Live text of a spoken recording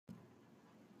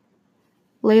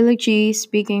Layla G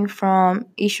speaking from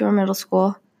East Shore Middle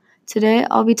School. Today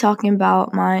I'll be talking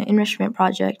about my enrichment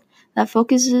project that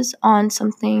focuses on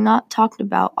something not talked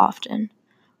about often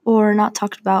or not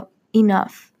talked about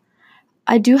enough.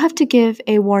 I do have to give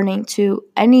a warning to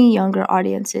any younger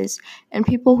audiences and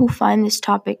people who find this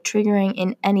topic triggering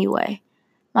in any way.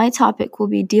 My topic will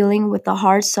be dealing with the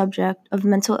hard subject of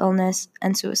mental illness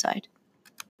and suicide.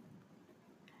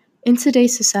 In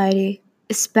today's society,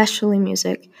 especially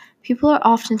music, people are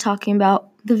often talking about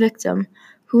the victim,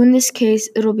 who in this case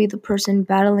it'll be the person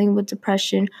battling with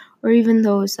depression or even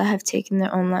those that have taken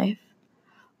their own life.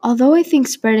 Although I think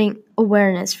spreading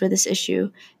awareness for this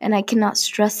issue, and I cannot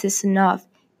stress this enough,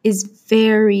 is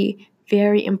very,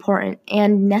 very important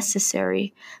and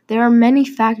necessary, there are many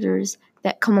factors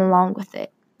that come along with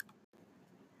it.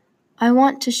 I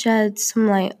want to shed some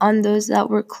light on those that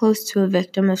were close to a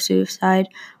victim of suicide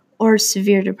or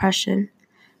severe depression.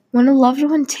 When a loved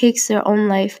one takes their own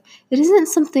life, it isn't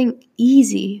something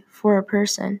easy for a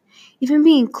person. Even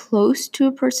being close to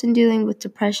a person dealing with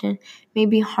depression may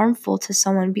be harmful to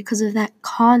someone because of that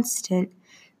constant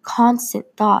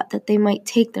thought that they might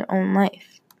take their own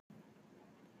life.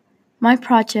 My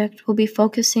project will be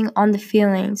focusing on the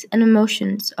feelings and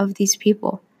emotions of these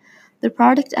people. The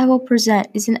product I will present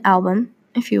is an album,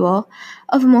 if you will,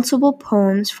 of multiple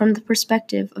poems from the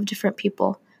perspective of different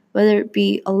people, whether it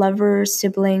be a lover,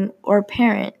 sibling, or a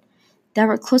parent that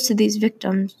were close to these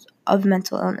victims of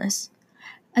mental illness.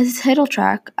 As a title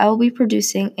track, I will be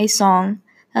producing a song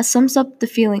that sums up the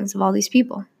feelings of all these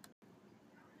people.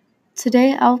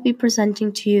 Today, I will be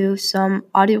presenting to you some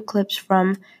audio clips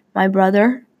from my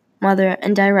brother, mother,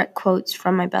 and direct quotes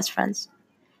from my best friends.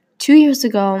 2 years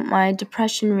ago, my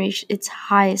depression reached its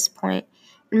highest point,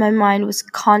 and my mind was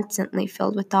constantly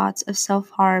filled with thoughts of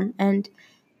self-harm and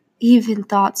even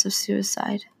thoughts of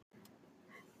suicide.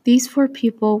 These 4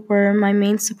 people were my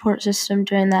main support system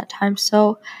during that time,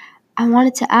 so I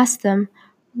wanted to ask them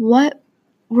what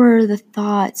were the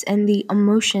thoughts and the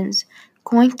emotions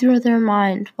going through their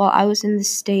mind while I was in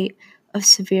this state of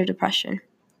severe depression.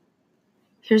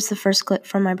 Here's the first clip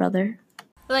from my brother.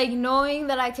 Knowing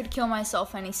that I could kill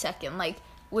myself any second,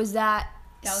 was that...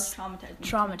 That was traumatizing.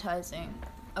 Traumatizing.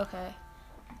 Okay.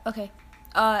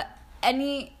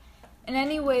 In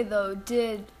any way, though,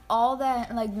 did all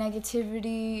that,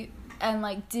 negativity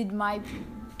and, did my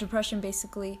depression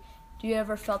basically, do you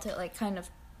ever felt it, kind of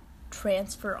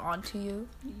transfer onto you?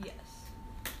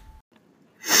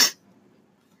 Yes.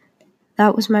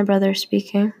 That was my brother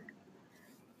speaking.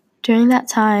 During that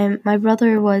time, my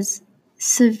brother was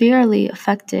severely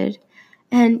affected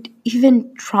and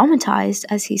even traumatized,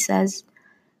 as he says.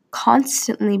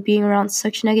 Constantly being around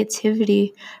such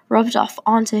negativity rubbed off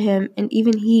onto him, and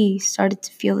even he started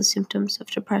to feel the symptoms of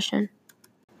depression.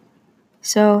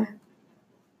 So,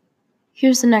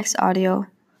 here's the next audio.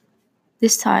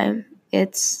 This time,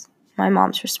 it's my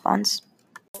mom's response.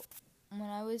 When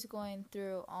I was going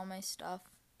through all my stuff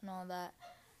and all that,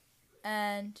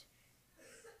 and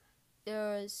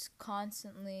there was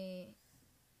constantly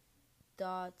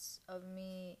thoughts of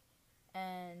me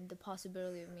and the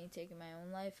possibility of me taking my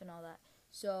own life and all that.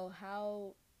 So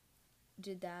how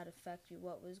did that affect you?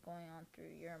 What was going on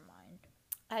through your mind?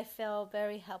 I felt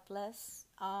very helpless.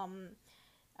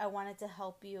 I wanted to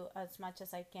help you as much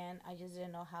as I can. I just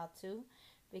didn't know how to,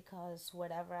 because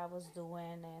whatever I was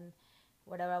doing and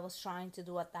whatever I was trying to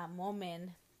do at that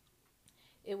moment,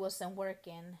 it wasn't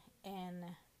working. And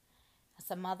as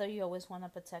a mother, you always want to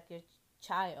protect your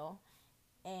child.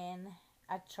 And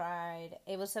I tried.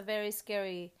 It was a very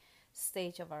scary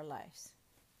stage of our lives.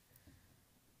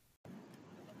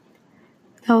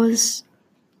 That was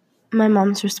my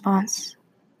mom's response.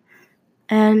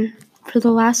 And for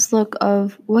the last look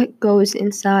of what goes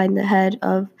inside the head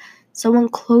of someone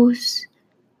close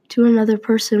to another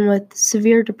person with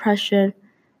severe depression,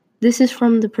 this is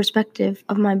from the perspective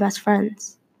of my best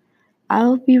friends. I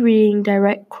will be reading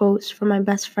direct quotes from my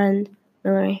best friend,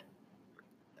 Mallory.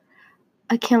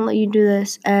 I can't let you do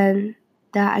this, and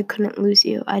that I couldn't lose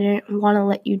you. I didn't want to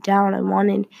let you down. I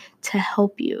wanted to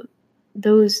help you.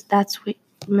 That's what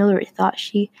Mallory thought.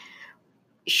 She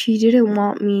didn't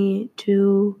want me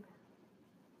to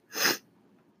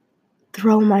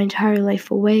throw my entire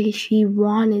life away. She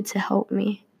wanted to help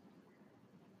me,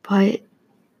 but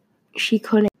she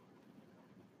couldn't.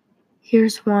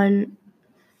 Here's one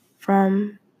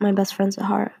from my best friend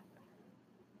Zahara.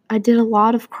 I did a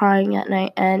lot of crying at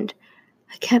night, and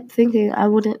I kept thinking I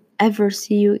wouldn't ever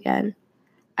see you again.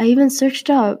 I even searched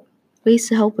up ways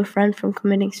to help a friend from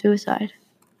committing suicide.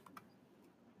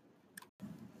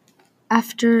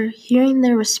 After hearing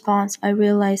their response, I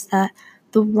realized that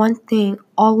the one thing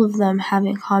all of them have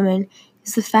in common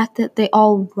is the fact that they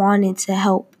all wanted to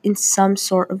help in some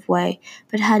sort of way,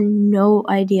 but had no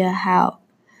idea how.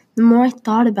 The more I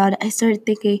thought about it, I started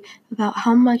thinking about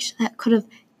how much that could have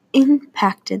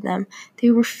impacted them.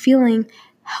 They were feeling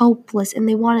helpless and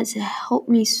they wanted to help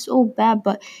me so bad,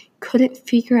 but couldn't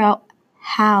figure out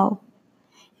how.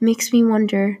 It makes me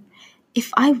wonder,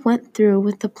 if I went through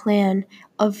with the plan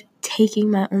of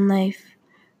taking my own life,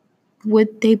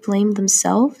 would they blame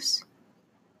themselves?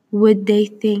 Would they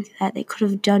think that they could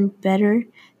have done better?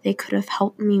 They could have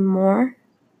helped me more?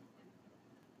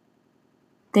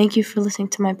 Thank you for listening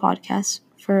to my podcast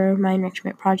for my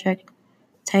enrichment project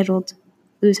titled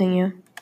Losing You.